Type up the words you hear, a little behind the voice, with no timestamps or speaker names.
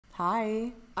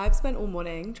Hi. I've spent all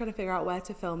morning trying to figure out where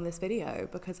to film this video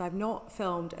because I've not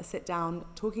filmed a sit down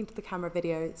talking to the camera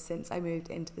video since I moved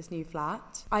into this new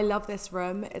flat. I love this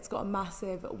room. It's got a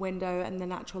massive window and the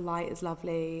natural light is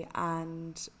lovely,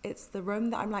 and it's the room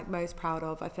that I'm like most proud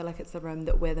of. I feel like it's the room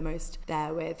that we're the most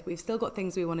there with. We've still got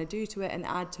things we want to do to it and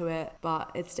add to it,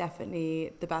 but it's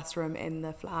definitely the best room in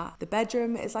the flat. The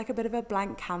bedroom is like a bit of a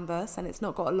blank canvas and it's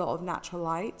not got a lot of natural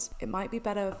light. It might be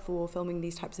better for filming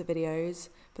these types of videos,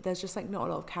 but there's just like not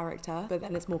a lot of character, but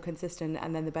then it's more consistent,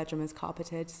 and then the bedroom is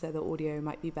carpeted, so the audio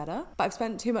might be better. But I've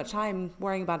spent too much time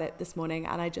worrying about it this morning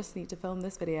and I just need to film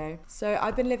this video. So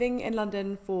I've been living in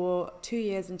London for 2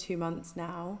 years and 2 months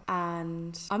now,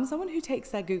 and I'm someone who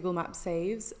takes their Google Maps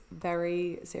saves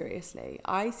very seriously.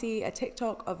 I see a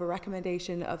TikTok of a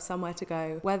recommendation of somewhere to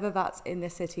go, whether that's in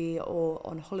this city or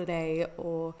on holiday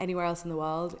or anywhere else in the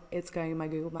world, it's going in my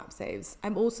Google Maps saves.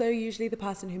 I'm also usually the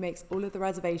person who makes all of the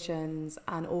reservations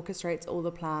and orchestrates all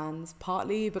the plans,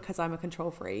 partly because I'm a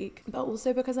control freak, but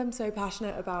also because I'm so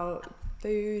passionate about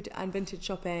food and vintage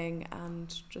shopping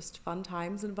and just fun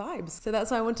times and vibes. So that's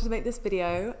why I wanted to make this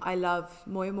video. I love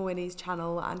Moya Mawini's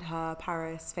channel and her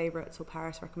Paris favorites or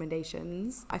Paris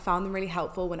recommendations. I found them really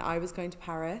helpful when I was going to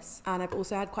Paris, and I've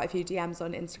also had quite a few DMs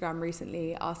on Instagram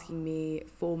recently asking me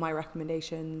for my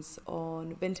recommendations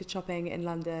on vintage shopping in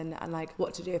London and like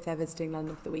what to do if they're visiting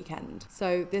London for the weekend.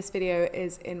 So this video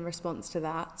is in response to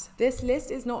that. This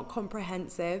list is not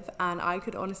comprehensive and I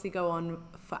could honestly go on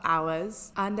for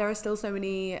hours, and there are still so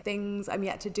many things I'm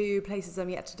yet to do, places I'm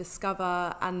yet to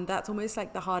discover, and that's almost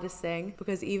like the hardest thing,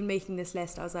 because even making this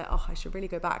list I was like, oh, I should really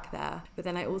go back there, but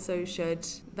then I also should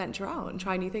venture out and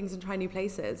try new things and try new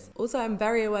places. Also, I'm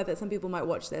very aware that some people might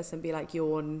watch this and be like,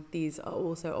 yawn, these are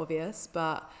also obvious,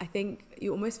 but I think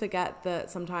you almost forget that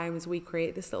sometimes we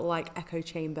create this little like echo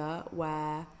chamber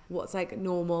where what's like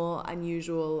normal and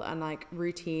usual and like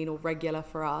routine or regular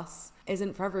for us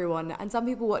isn't for everyone. And some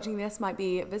people watching this might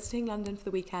be visiting London for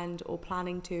the weekend or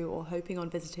planning to or hoping on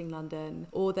visiting London,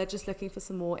 or they're just looking for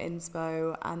some more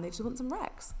inspo and they just want some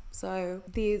recs. So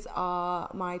these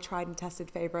are my tried and tested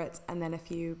favorites and then a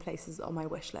few places on my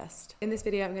wish list. In this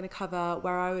video I'm going to cover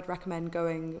where I would recommend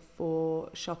going for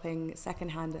shopping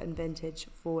secondhand and vintage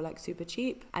for like super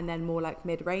cheap, and then more like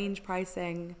mid-range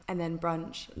pricing, and then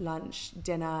brunch, lunch,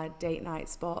 dinner, date night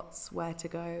spots, where to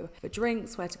go for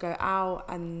drinks, where to go out,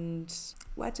 and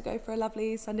where to go for a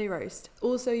lovely Sunday roast.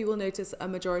 Also, you will notice a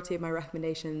majority of my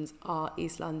recommendations are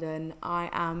East London. I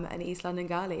am an East London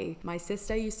girly. My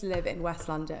sister used to live in West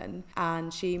London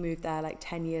and she moved there like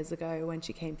 10 years ago when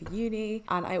she came for uni,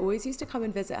 and I always used to come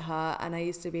and visit her, and I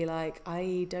used to be like,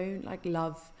 I don't like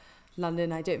love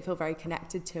London, I don't feel very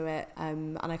connected to it,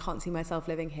 and I can't see myself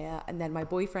living here. And then my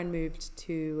boyfriend moved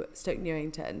to Stoke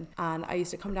Newington and I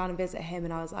used to come down and visit him,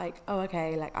 and I was like, oh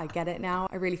okay, like I get it now.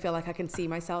 I really feel like I can see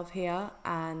myself here,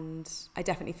 and I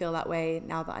definitely feel that way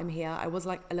now that I'm here. I was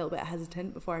like a little bit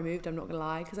hesitant before I moved, I'm not gonna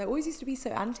lie, because I always used to be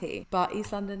so anti, but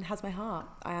East London has my heart.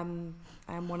 I am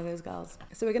one of those girls.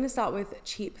 So we're gonna start with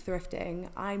cheap thrifting.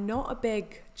 I'm not a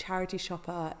big charity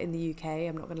shopper in the UK,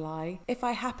 I'm not gonna lie. If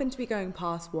I happen to be going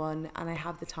past one and I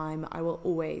have the time, I will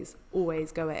always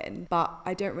go in, but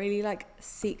I don't really like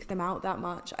seek them out that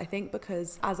much. I think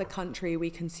because as a country we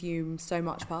consume so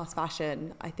much fast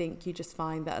fashion, I think you just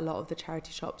find that a lot of the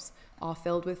charity shops are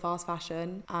filled with fast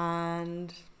fashion,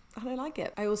 and I don't like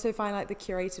it. I also find like the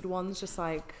curated ones just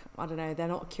like, I don't know, they're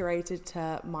not curated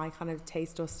to my kind of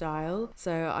taste or style.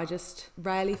 So I just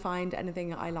rarely find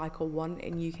anything that I like or want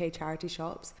in UK charity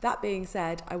shops. That being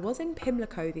said, I was in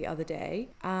Pimlico the other day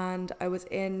and I was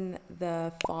in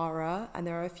the Farah, and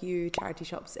there are a few charity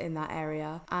shops in that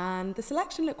area and the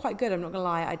selection looked quite good, I'm not gonna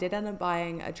lie. I did end up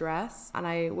buying a dress and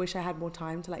I wish I had more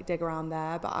time to like dig around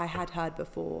there, but I had heard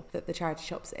before that the charity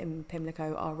shops in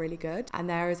Pimlico are really good. And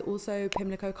there is also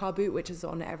Pimlico Car Boot, which is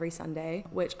on every Sunday,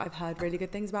 which I've heard really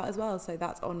good things about as well, so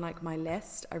that's on like my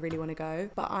list. I really want to go.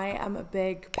 But I am a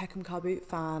big Peckham Car Boot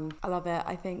fan. I love it.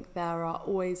 I think there are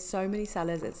always so many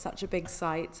sellers. It's such a big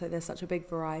site, so there's such a big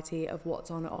variety of what's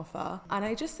on offer, and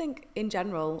I just think in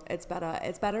general it's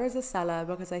better as a seller,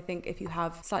 because I think if you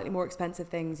have slightly more expensive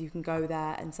things you can go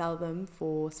there and sell them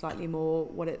for slightly more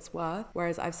what it's worth,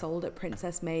 whereas I've sold at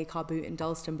Princess May Car Boot in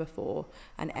Dalston before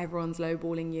and everyone's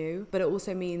lowballing you. But it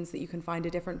also means that you can find a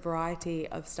different different variety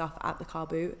of stuff at the car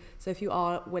boot. So if you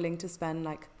are willing to spend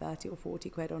like 30 or 40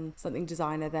 quid on something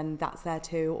designer, then that's there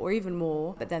too, or even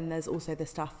more. But then there's also the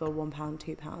stuff for £1,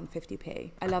 £2,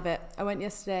 50p. I love it. I went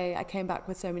yesterday. I came back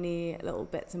with so many little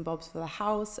bits and bobs for the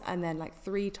house, and then like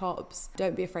 3 tops.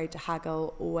 Don't be afraid to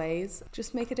haggle always.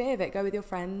 Just make a day of it. Go with your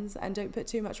friends and don't put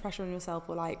too much pressure on yourself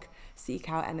or like seek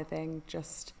out anything.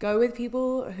 Just go with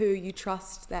people who you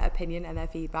trust their opinion and their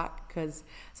feedback, because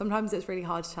sometimes it's really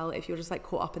hard to tell if you're just like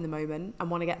caught up in the moment and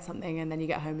want to get something, and then you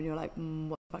get home and you're like,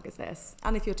 what the fuck is this?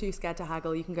 And if you're too scared to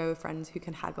haggle, you can go with friends who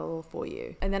can haggle for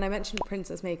you. And then I mentioned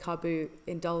Princess Made car boot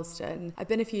in Dalston. I've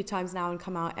been a few times now and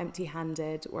come out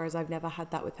empty-handed, whereas I've never had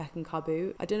that with Peckham car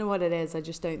boot. I don't know what it is, I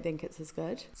just don't think it's as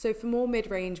good. So for more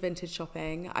mid-range vintage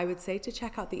shopping, I would say to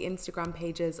check out the Instagram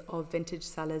pages of vintage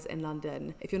sellers in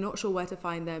London. If you're not sure where to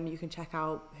find them, you can check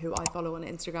out who I follow on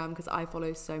Instagram, because I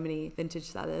follow so many vintage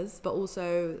sellers. But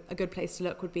also a good place to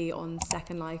look would be on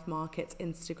Second Life Market's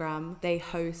Instagram. They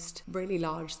host really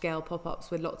large scale pop-ups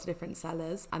with lots of different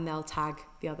sellers, and they'll tag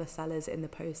the other sellers in the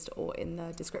post or in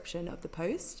the description of the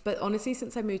post. But honestly,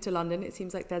 since I moved to London, it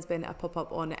seems like there's been a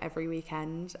pop-up on every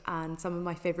weekend, and some of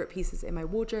my favorite pieces in my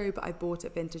wardrobe I bought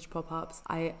at vintage pop-ups.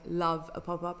 I love a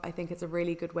pop-up. I think it's a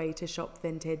really good way to shop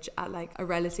vintage at like a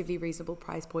relatively reasonable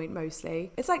price point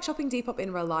mostly. It's like shopping Depop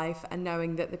in real life and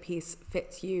knowing that the piece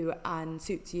fits you and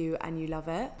suits you and you love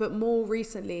it. But more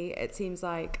recently, it seems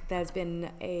like there's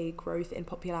been a growth in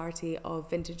popularity of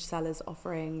vintage sellers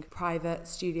offering private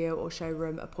studio or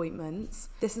showroom appointments.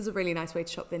 This is a really nice way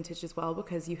to shop vintage as well,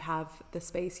 because you have the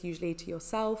space usually to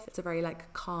yourself. It's a very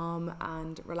like calm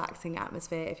and relaxing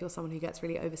atmosphere if you're someone who gets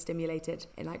really overstimulated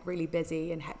in like really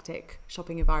busy and hectic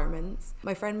shopping environments.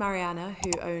 My friend Mariana,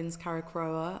 who owns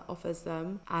Caracroa, offers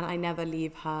them, and I never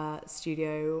leave her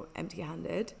studio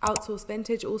empty-handed. Outsource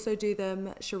Vintage also do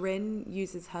them. Shirin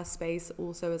uses her space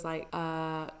also as like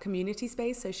a community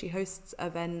space, so she hosts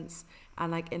events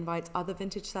and like invites other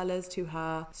vintage sellers to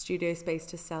her studio space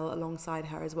to sell alongside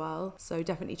her as well. So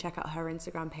definitely check out her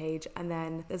Instagram page. And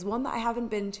then there's one that I haven't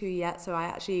been to yet, so I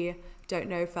actually don't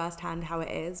know firsthand how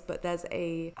it is, but there's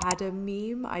a Adam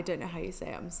meme. I don't know how you say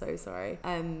it, I'm so sorry.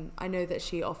 I know that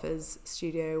she offers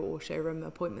studio or showroom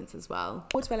appointments as well.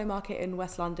 Portobello Market in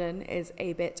West London is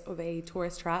a bit of a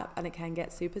tourist trap, and it can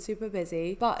get super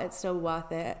busy, but it's still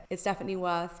worth it. It's definitely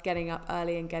worth getting up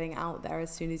early and getting out there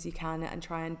as soon as you can and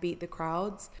try and beat the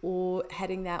crowds, or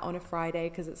heading there on a Friday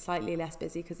because it's slightly less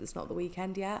busy because it's not the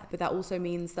weekend yet. But that also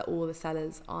means that all the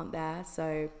sellers aren't there,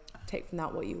 so take from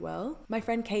that what you will. My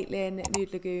friend Caitlin,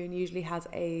 Nude Lagoon, usually has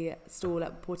a stall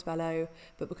at Portobello,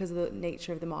 but because of the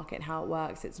nature of the market and how it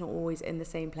works, it's not always in the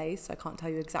same place, so I can't tell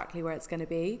you exactly where it's going to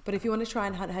be. But if you want to try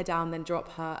and hunt her down, then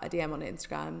drop her a DM on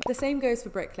Instagram. The same goes for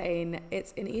Brick Lane.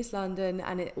 It's in East London,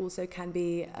 and it also can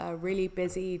be a really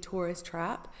busy tourist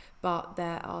trap, but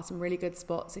there are some really good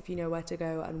spots if you know where to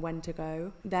go and when to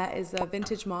go. There is a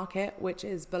vintage market, which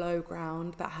is below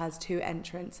ground, that has 2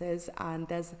 entrances, and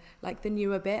there's like the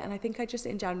newer bit, and I think I just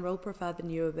in general prefer the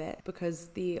newer bit because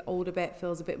the older bit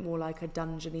feels a bit more like a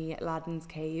dungeony Aladdin's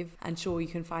cave, and sure, you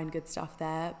can find good stuff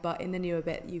there, but in the newer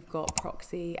bit you've got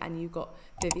Proxy and you've got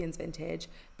Vivian's Vintage,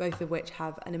 both of which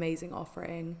have an amazing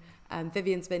offering.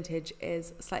 Vivian's Vintage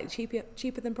is slightly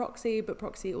cheaper than Proxy, but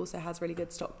Proxy also has really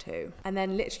good stock too. And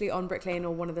then literally on Brick Lane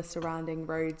or one of the surrounding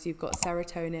roads, you've got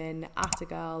Serotonin,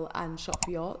 Attagirl, and Shop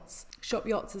Yachts. Shop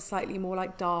Yachts is slightly more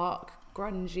like dark,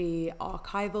 grungy,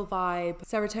 archival vibe.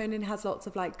 Serotonin has lots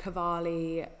of like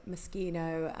Cavalli,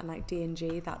 Moschino, and like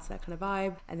D&G, that's their kind of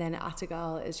vibe. And then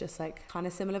Attagirl is just like kind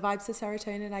of similar vibes to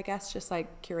Serotonin, I guess, just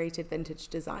like curated vintage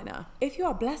designer. If you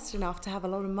are blessed enough to have a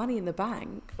lot of money in the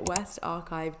bank, West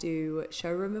Archive do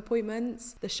showroom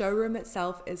appointments. The showroom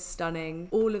itself is stunning.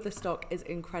 All of the stock is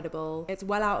incredible. It's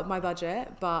well out of my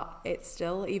budget, but it's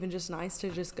still even just nice to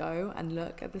just go and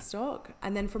look at the stock.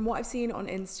 And then from what I've seen on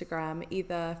Instagram,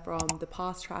 either from the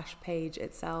Past Trash page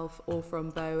itself or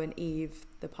from Bo and Eve,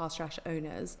 the Past Trash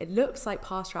owners, it looks like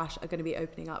Past Trash are going to be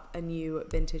opening up a new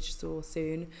vintage store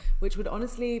soon, which would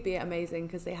honestly be amazing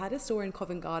because they had a store in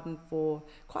Covent Garden for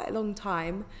quite a long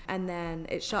time, and then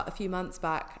it shut a few months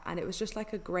back, and it was just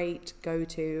like a great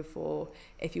go-to for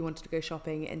if you wanted to go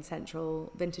shopping in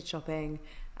central vintage shopping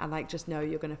and like just know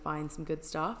you're going to find some good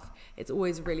stuff. It's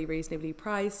always really reasonably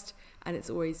priced, and it's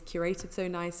always curated so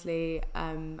nicely,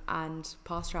 and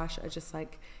Past Trash are just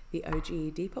like the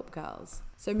OG Depop girls.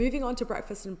 So moving on to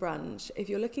breakfast and brunch, if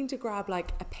you're looking to grab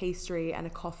like a pastry and a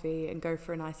coffee and go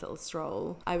for a nice little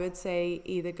stroll, I would say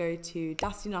either go to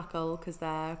Dusty Knuckle because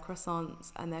their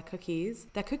croissants and their cookies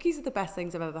are the best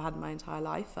things I've ever had in my entire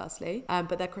life, firstly,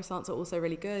 but their croissants are also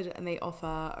really good, and they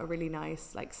offer a really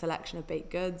nice like selection of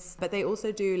baked goods. But they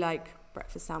also do like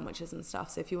breakfast sandwiches and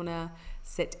stuff. So if you want to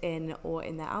sit in or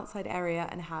in their outside area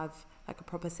and have like a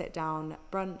proper sit down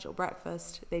brunch or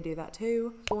breakfast, they do that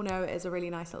too. Borno is a really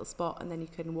nice little spot, and then you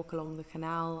can walk along the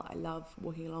canal. I love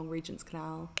walking along Regent's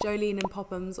Canal. Jolene and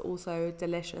Popham's, also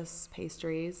delicious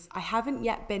pastries. I haven't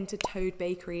yet been to Toad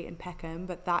Bakery in Peckham,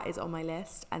 but that is on my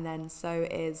list, and then so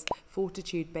is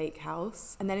Fortitude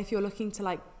Bakehouse. And then if you're looking to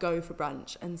like go for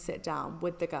brunch and sit down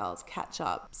with the girls, catch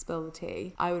up, spill the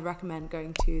tea, I would recommend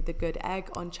going to The Good Egg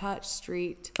on Church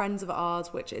Street, friends of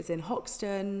ours, which is in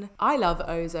Hoxton. I love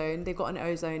Ozone. They've got an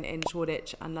Ozone in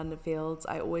Shoreditch and London Fields.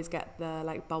 I always get the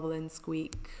like bubble and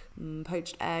squeak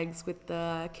poached eggs with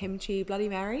the kimchi Bloody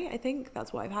Mary. I think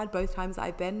that's what I've had both times that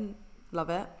I've been. Love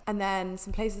it. And then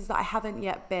some places that I haven't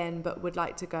yet been but would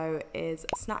like to go is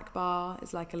Snack Bar.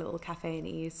 It's like a little cafe in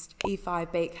East.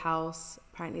 E5 Bakehouse.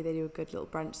 Apparently they do a good little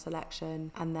brunch selection.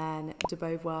 And then De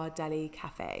Beauvoir Deli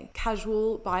Cafe.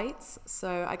 Casual bites.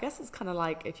 So I guess it's kind of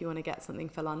like if you want to get something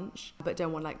for lunch but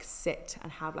don't want to like sit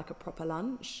and have like a proper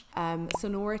lunch.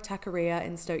 Sonora Taqueria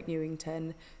in Stoke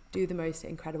Newington do the most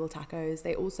incredible tacos.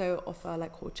 They also offer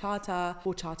like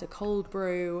horchata cold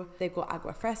brew. They've got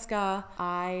agua fresca.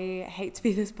 I hate to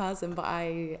be this person, but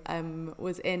I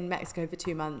was in Mexico for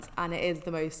 2 months, and it is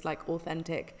the most like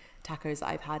authentic tacos that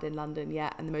I've had in London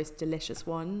yet, and the most delicious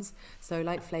ones. So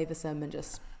like flavoursome and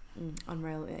just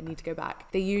unreal. I need to go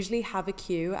back. They usually have a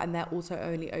queue, and they're also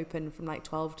only open from like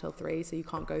 12 till 3, so you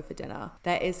can't go for dinner.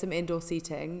 There is some indoor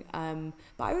seating,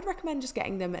 but I would recommend just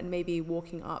getting them and maybe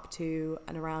walking up to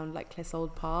and around like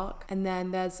Clissold Park. And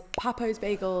then there's Papo's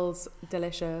Bagels,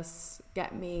 delicious.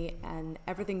 Get me an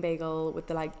everything bagel with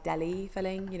the like deli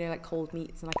filling, you know, like cold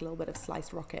meats and like a little bit of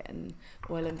sliced rocket and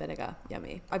oil and vinegar.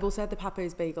 Yummy. I've also had the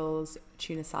Papo's Bagels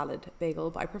tuna salad bagel,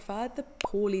 but I preferred the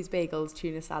Paulie's Bagels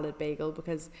tuna salad bagel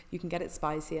because you can get it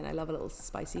spicy, and I love a little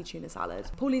spicy tuna salad.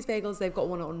 Paulie's Bagels, they've got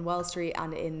one on Well Street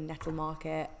and in Nettle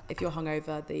Market. If you're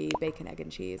hungover, the bacon, egg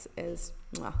and cheese is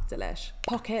delish.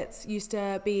 Pockets used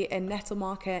to be in Nettle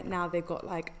Market. Now they've got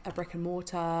like a brick and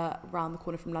mortar around the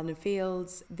corner from London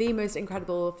Fields. The most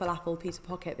incredible falafel pita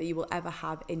pocket that you will ever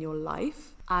have in your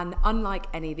life. And unlike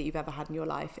any that you've ever had in your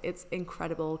life, it's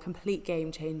incredible, complete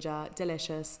game changer,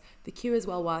 delicious. The queue is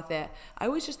well worth it. I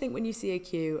always just think when you see a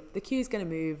queue, the queue is going to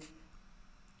move.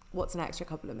 What's an extra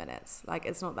couple of minutes? Like,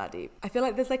 it's not that deep. I feel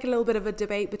like there's like a little bit of a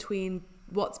debate between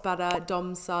what's better,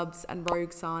 Dom Subs and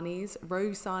Rogue Sarnies.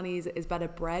 Rogue Sarnies is better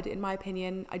bread, in my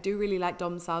opinion. I do really like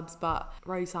Dom Subs, but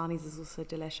Rogue Sarnies is also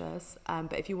delicious.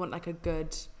 But if you want like a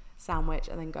good sandwich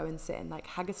and then go and sit in like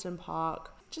Haggerston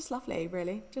Park, just lovely,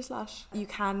 really, just lush. You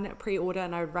can pre-order,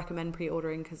 and I would recommend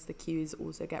pre-ordering because the queues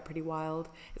also get pretty wild.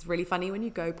 It's really funny when you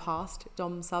go past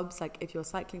Dom Subs, like if you're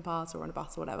cycling past or on a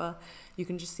bus or whatever, you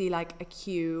can just see like a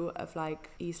queue of like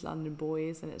East London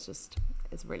boys, and it's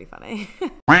really funny.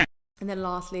 And then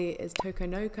lastly is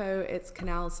Tokonoko. It's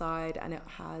canal side, and it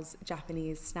has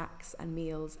Japanese snacks and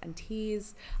meals and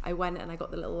teas. I went and I got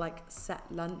the little like set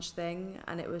lunch thing,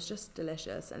 and it was just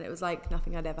delicious, and it was like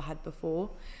nothing I'd ever had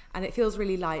before, and it feels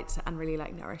really light and really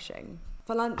like nourishing.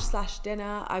 For lunch /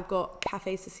 dinner, I've got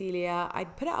Cafe Cecilia.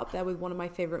 I'd put it up there with one of my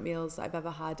favourite meals I've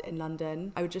ever had in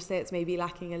London. I would just say it's maybe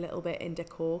lacking a little bit in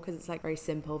decor because it's like very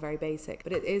simple, very basic,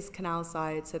 but it is canal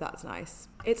side, so that's nice.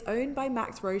 It's owned by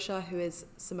Max Rocha, who is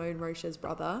Simone Rocha's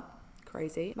brother.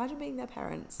 Crazy. Imagine being their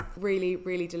parents. Really,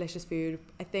 really delicious food.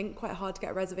 I think quite hard to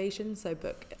get a reservation, so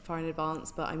book far in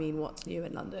advance, but I mean, what's new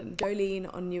in London? Jolene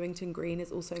on Newington Green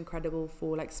is also incredible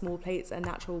for like small plates and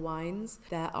natural wines.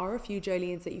 There are a few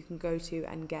Jolene's that you can go to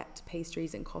and get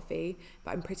pastries and coffee,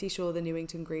 but I'm pretty sure the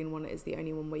Newington Green one is the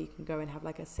only one where you can go and have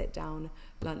like a sit down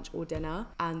lunch or dinner,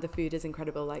 and the food is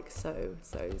incredible, like so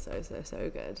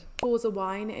good. Forza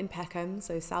Wine in Peckham,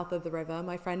 so south of the river.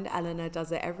 My friend Eleanor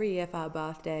does it every year for her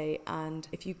birthday, and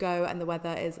if you go and the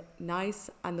weather is nice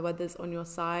and the weather's on your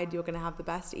side, you're going to have the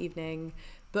best evening.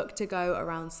 Book to go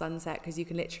around sunset because you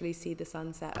can literally see the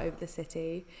sunset over the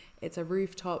city. It's a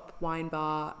rooftop wine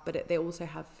bar, but they also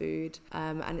have food,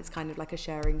 and it's kind of like a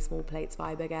sharing small plates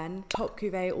vibe again. Top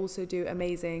Cuvée also do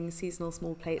amazing seasonal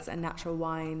small plates and natural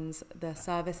wines. The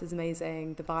service is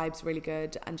amazing, the vibe's really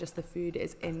good, and just the food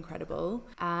is incredible.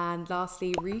 And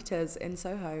lastly, Rita's in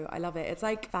Soho. I love it. It's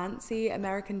like fancy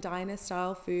American diner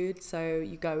style food. So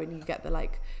you go and you get the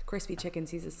like crispy chicken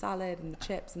Caesar salad and the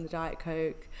chips and the Diet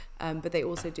Coke, but they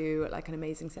also do like an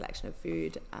amazing selection of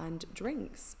food and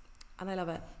drinks. And I love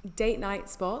it. Date night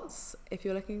spots, if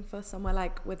you're looking for somewhere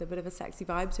like with a bit of a sexy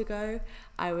vibe to go,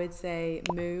 I would say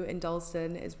Moo in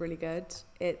Dalston is really good.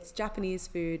 It's Japanese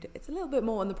food. It's a little bit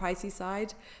more on the pricey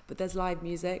side, but there's live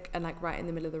music, and like right in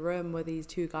the middle of the room were these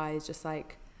two guys just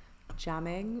like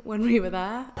jamming when we were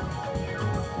there.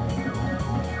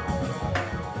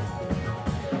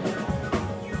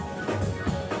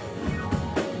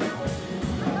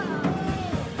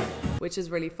 which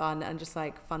is really fun and just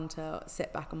like fun to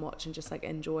sit back and watch and just like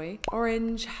enjoy.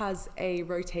 Orange has a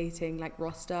rotating like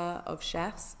roster of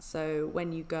chefs, so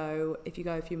when you go, if you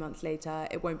go a few months later,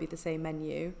 it won't be the same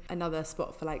menu. Another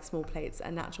spot for like small plates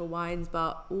and natural wines,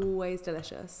 but always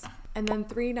delicious. And then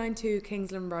 392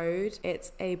 Kingsland Road,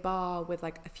 it's a bar with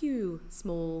like a few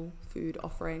small food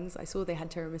offerings. I saw they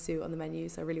had tiramisu on the menu,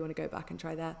 so I really want to go back and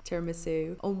try their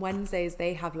tiramisu. On Wednesdays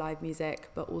they have live music,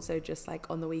 but also just like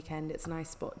on the weekend it's a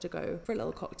nice spot to go for a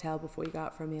little cocktail before you go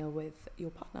out for a meal with your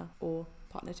partner or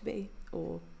partner to be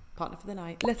or partner for the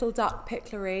night. Little Duck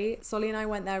Picklery. Solly and I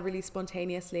went there really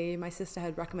spontaneously. My sister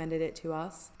had recommended it to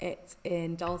us. It's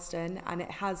in Dalston and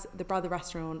it has, the brother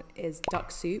restaurant is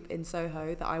Duck Soup in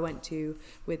Soho that I went to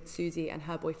with Susie and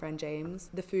her boyfriend James.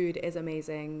 The food is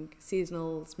amazing.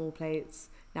 Seasonal, small plates,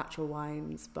 natural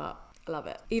wines, but I love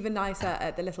it. Even nicer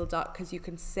at the Little Duck because you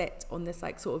can sit on this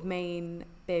like sort of main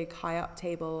big high up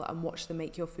table and watch them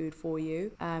make your food for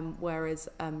you, whereas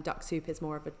Duck Soup is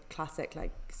more of a classic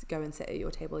like go and sit at your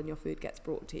table and your food gets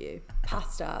brought to you.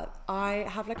 Pasta. I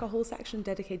have like a whole section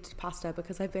dedicated to pasta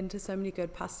because I've been to so many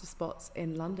good pasta spots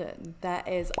in London. There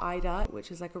is Ida,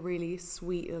 which is like a really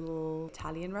sweet little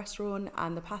Italian restaurant,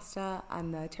 and the pasta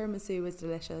and the tiramisu was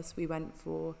delicious. We went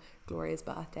for Gloria's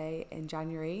birthday in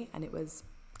January and it was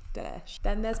delish.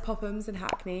 Then there's Pophams in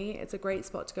Hackney. It's a great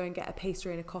spot to go and get a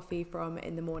pastry and a coffee from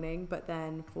in the morning, but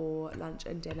then for lunch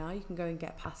and dinner you can go and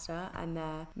get pasta and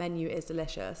their menu is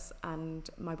delicious and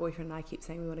my boyfriend and I keep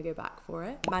saying we want to go back for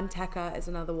it. Manteca is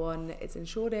another one. It's in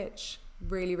Shoreditch.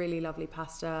 Really lovely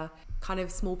pasta, kind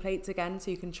of small plates again,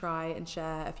 so you can try and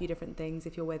share a few different things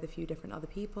if you're with a few different other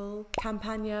people.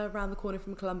 Campagna around the corner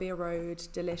from Columbia Road,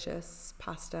 delicious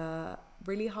pasta,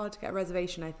 really hard to get a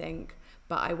reservation I think,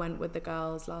 but I went with the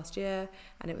girls last year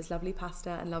and it was lovely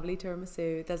pasta and lovely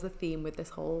tiramisu. There's a theme with this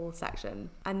whole section.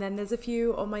 And then there's a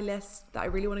few on my list that I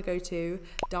really want to go to.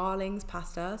 Darling's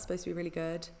Pasta, supposed to be really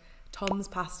good. Tom's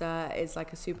Pasta is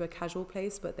like a super casual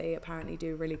place, but they apparently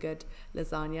do really good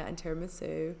lasagna and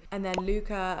tiramisu. And then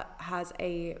Luca has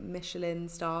a Michelin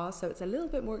star, so it's a little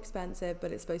bit more expensive,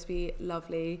 but it's supposed to be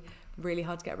lovely. Really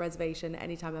hard to get a reservation.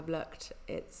 Anytime I've looked,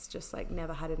 it's just like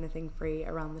never had anything free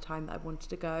around the time that I've wanted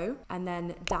to go. And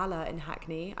then Dalla in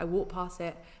Hackney, I walk past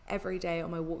it every day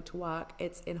on my walk to work.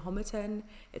 It's in Homerton,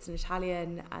 it's an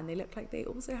Italian, and they look like they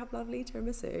also have lovely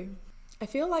tiramisu. I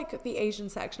feel like the Asian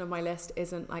section of my list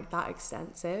isn't like that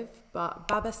extensive, but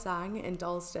Baba Sang in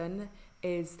Dalston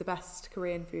is the best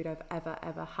Korean food I've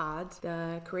ever had.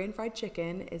 The Korean fried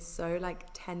chicken is so like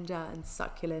tender and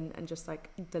succulent and just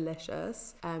like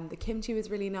delicious. The kimchi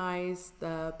was really nice.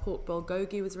 The pork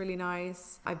bulgogi was really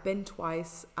nice. I've been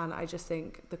twice and I just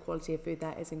think the quality of food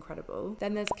there is incredible.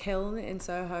 Then there's Kiln in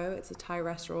Soho. It's a Thai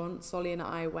restaurant. Solly and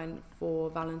I went for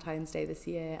Valentine's Day this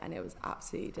year and it was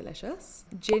absolutely delicious.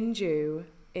 Jinju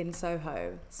in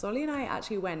Soho. Solly and I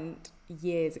actually went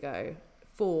years ago.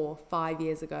 4-5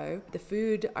 years ago. The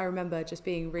food I remember just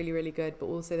being really good, but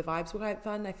also the vibes were quite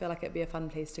fun. I feel like it'd be a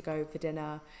fun place to go for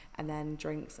dinner and then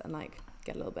drinks and like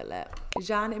get a little bit lit.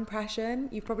 Jan Impression,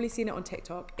 you've probably seen it on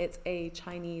TikTok. It's a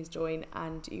Chinese joint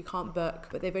and you can't book,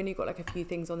 but they've only got like a few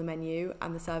things on the menu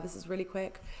and the service is really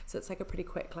quick, so it's like a pretty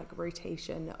quick like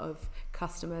rotation of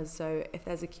customers. So if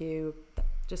there's a queue,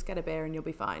 just get a beer and you'll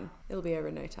be fine. It'll be over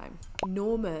in no time.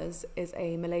 Norma's is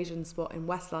a Malaysian spot in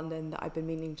West London that I've been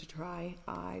meaning to try.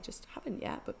 I just haven't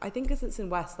yet, but I think because it's in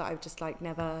West that I've just like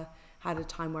never had a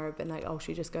time where I've been like, oh, should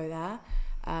we just go there?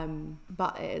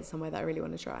 But it is somewhere that I really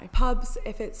want to try. Pubs,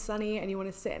 if it's sunny and you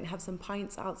want to sit and have some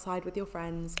pints outside with your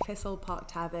friends, Clissold Park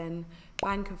Tavern,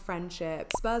 Bank of Friendship,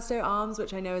 Spursdoe Arms,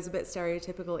 which I know is a bit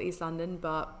stereotypical East London,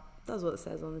 but that's what it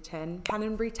says on the tin.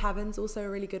 Canonbury Tavern's also a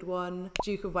really good one.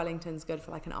 Duke of Wellington's good for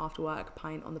like an after work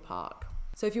pint on the park.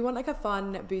 So if you want like a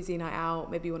fun boozy night out,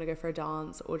 maybe you want to go for a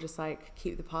dance or just like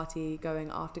keep the party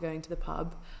going after going to the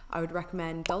pub, I would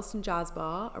recommend Dalston Jazz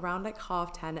Bar. Around like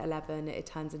 10:30, 11, it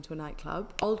turns into a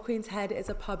nightclub. Old Queen's Head is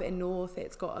a pub in North.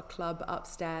 It's got a club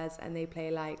upstairs and they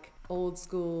play like old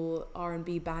school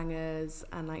R&B bangers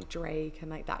and like Drake and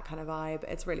like that kind of vibe.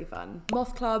 It's really fun.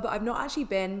 Moth Club, I've not actually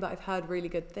been, but I've heard really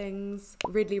good things.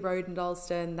 Ridley Road in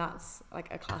Dalston, that's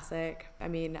like a classic. I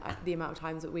mean, the amount of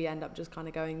times that we end up just kind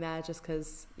of going there just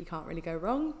because you can't really go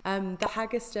wrong. The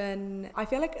Haggerston, I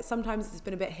feel like sometimes it's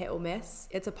been a bit hit or miss.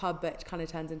 It's a pub but it kind of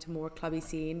turns into more clubby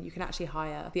scene. You can actually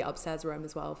hire the upstairs room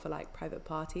as well for like private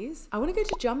parties. I want to go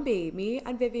to Jumbie. Me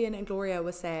and Vivian and Gloria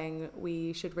were saying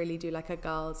we should really do like a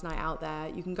girls' night out there.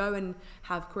 You can go and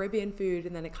have Caribbean food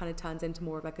and then it kind of turns into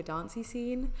more of like a dancey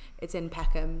scene. It's in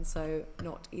Peckham, so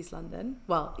not East London.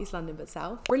 Well, East London but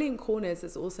south. Brilliant Corners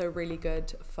is also really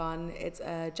good fun. It's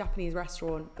a Japanese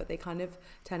restaurant but they kind of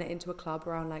turn it into a club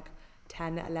around like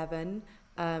 10, 11.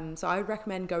 So I would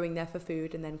recommend going there for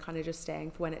food and then kind of just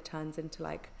staying for when it turns into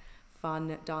like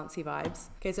fun, dancey vibes.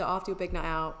 Okay, so after your big night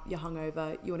out, you're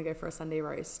hungover, you want to go for a Sunday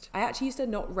roast. I actually used to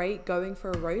not rate going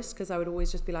for a roast because I would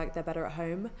always just be like, they're better at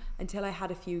home, until I had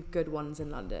a few good ones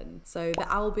in London. So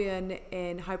the Albion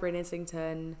in Highbury and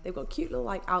Islington, they've got a cute little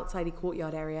like outsidey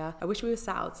courtyard area. I wish we were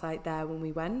sat outside there when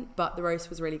we went, but the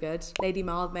roast was really good. Lady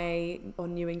Mildmay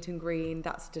on Newington Green,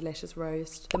 that's a delicious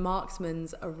roast. The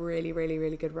Marksman's a really, really,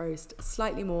 really good roast.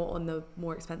 Slightly more on the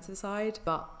more expensive side,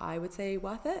 but I would say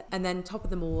worth it. And then top of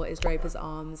them all is Draper's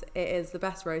Arms. It is the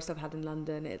best roast I've had in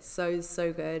London. It's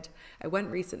so good. I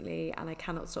went recently and I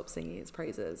cannot stop singing its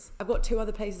praises. I've got two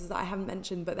other places that I haven't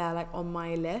mentioned, but they're like on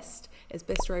my list. It's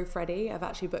Bistro Freddy. I've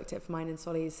actually booked it for mine and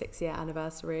Solly's 6-year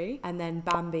anniversary. And then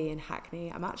Bambi in Hackney.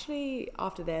 I'm actually,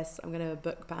 after this, I'm gonna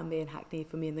book Bambi in Hackney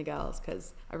for me and the girls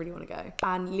because I really want to go.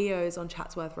 And Leo's on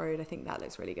Chatsworth Road. I think that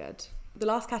looks really good. The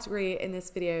last category in this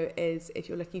video is if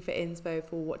you're looking for inspo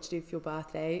for what to do for your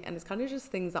birthday, and it's kind of just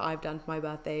things that I've done for my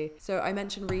birthday. So I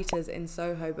mentioned Rita's in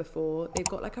Soho before. They've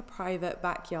got like a private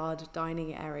backyard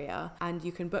dining area and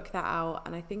you can book that out,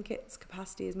 and I think its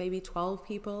capacity is maybe 12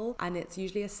 people, and it's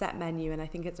usually a set menu, and I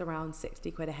think it's around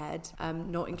 60 quid a head,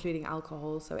 not including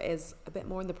alcohol, so it is a bit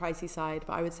more on the pricey side,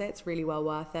 but I would say it's really well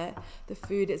worth it. The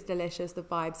food is delicious, the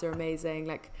vibes are amazing,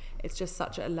 like it's just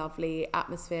such a lovely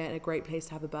atmosphere and a great place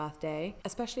to have a birthday,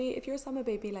 especially if you're a summer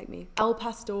baby like me. El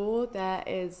Pastor, there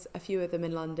is a few of them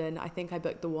in London. I think I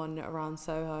booked the one around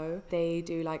Soho. They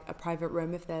do like a private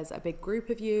room if there's a big group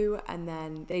of you, and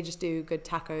then they just do good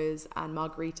tacos and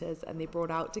margaritas, and they brought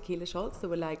out tequila shots that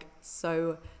were like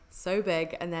so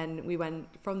big. And then we went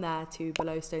from there to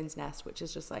Below Stone's Nest, which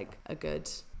is just like a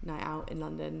good night out in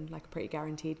London, like a pretty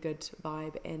guaranteed good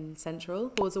vibe in Central.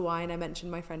 Pause of Wine, I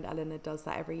mentioned my friend Eleanor does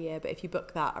that every year, but if you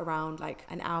book that around like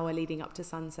an hour leading up to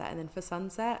sunset, and then for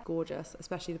sunset, gorgeous,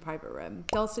 especially the private room.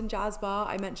 Dalston Jazz Bar,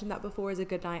 I mentioned that before, is a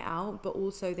good night out, but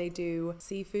also they do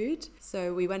seafood.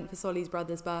 So we went for Solly's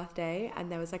brother's birthday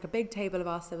and there was like a big table of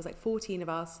us, there was like 14 of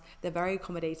us. They're very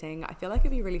accommodating. I feel like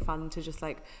it'd be really fun to just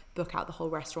like book out the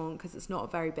whole restaurant because it's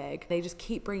not very big. They just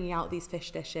keep bringing out these fish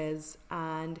dishes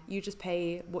and you just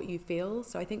pay what you feel.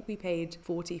 So I think we paid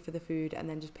 40 for the food and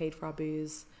then just paid for our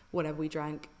booze, whatever we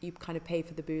drank. You kind of pay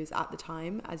for the booze at the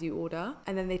time as you order,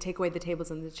 and then they take away the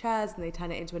tables and the chairs and they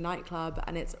turn it into a nightclub,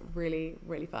 and it's really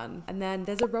fun. And then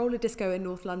there's a roller disco in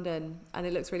North London and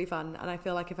it looks really fun, and I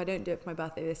feel like if I don't do it for my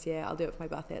birthday this year, I'll do it for my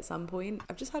birthday at some point.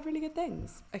 I've just had really good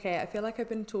things. Okay, I feel like I've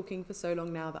been talking for so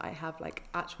long now that I have like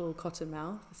actual cotton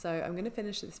mouth, so I'm gonna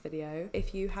finish this video.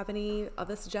 If you have any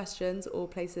other suggestions or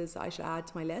places that I should add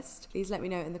to my list, please let me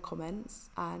know in the comments,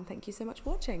 and thank you so much for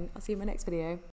watching. I'll see you in my next video.